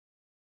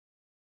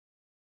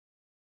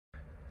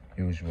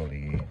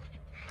Usually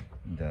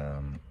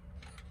the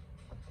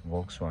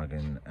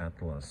Volkswagen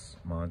Atlas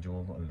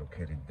module are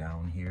located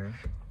down here,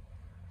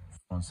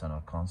 front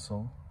center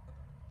console.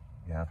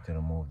 You have to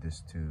remove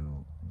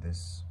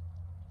this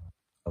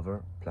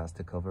cover,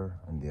 plastic cover,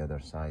 and the other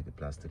side the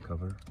plastic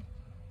cover.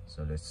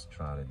 So let's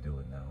try to do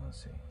it now and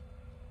see.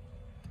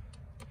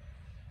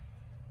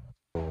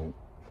 So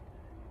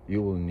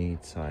you will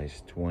need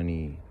size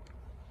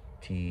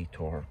 20T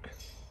torque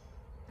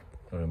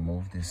to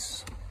remove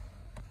this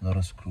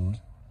little screw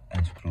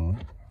and screw.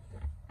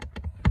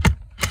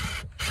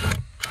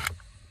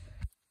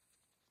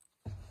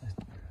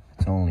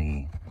 It's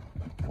only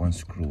one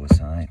screw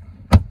aside.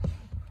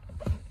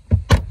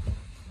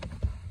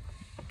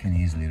 You can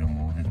easily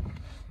remove it.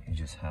 You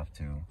just have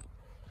to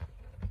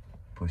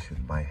push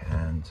it by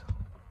hand,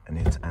 and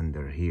it's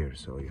under here,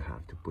 so you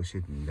have to push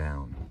it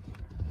down.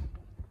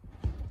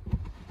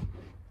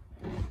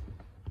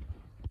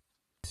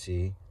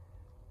 See,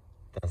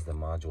 that's the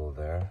module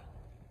there.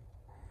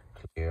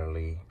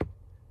 Clearly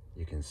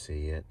you can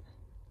see it.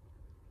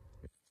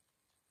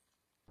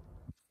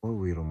 Before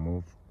we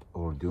remove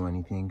or do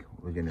anything,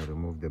 we're going to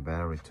remove the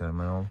battery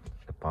terminal,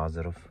 the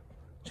positive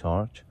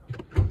charge,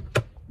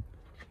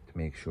 to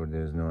make sure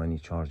there's no any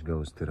charge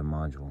goes to the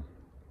module.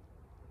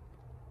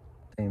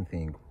 Same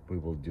thing we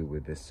will do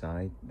with this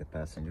side, the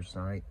passenger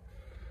side.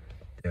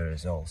 There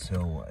is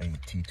also a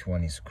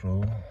T20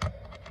 screw.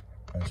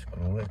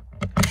 Unscrew it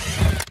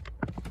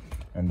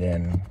and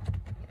then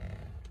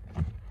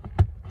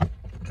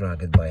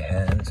drag it by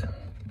hand.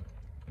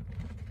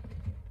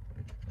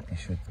 It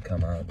should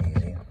come out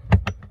easy.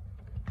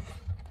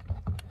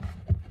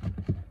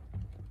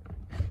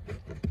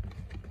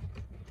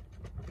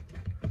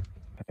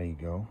 There you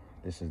go.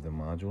 This is the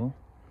module,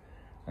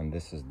 and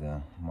this is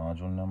the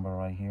module number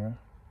right here.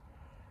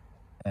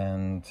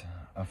 And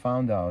I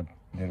found out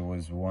there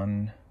was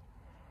one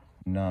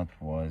nut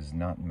was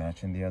not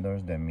matching the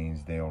others. That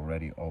means they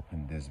already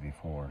opened this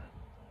before.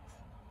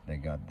 They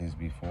got this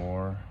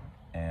before,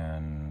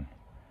 and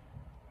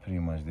pretty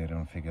much they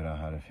don't figure out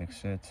how to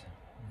fix it.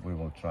 We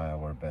will try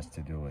our best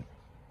to do it.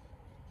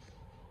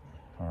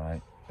 All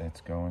right,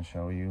 let's go and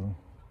show you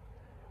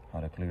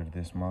how to clear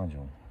this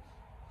module.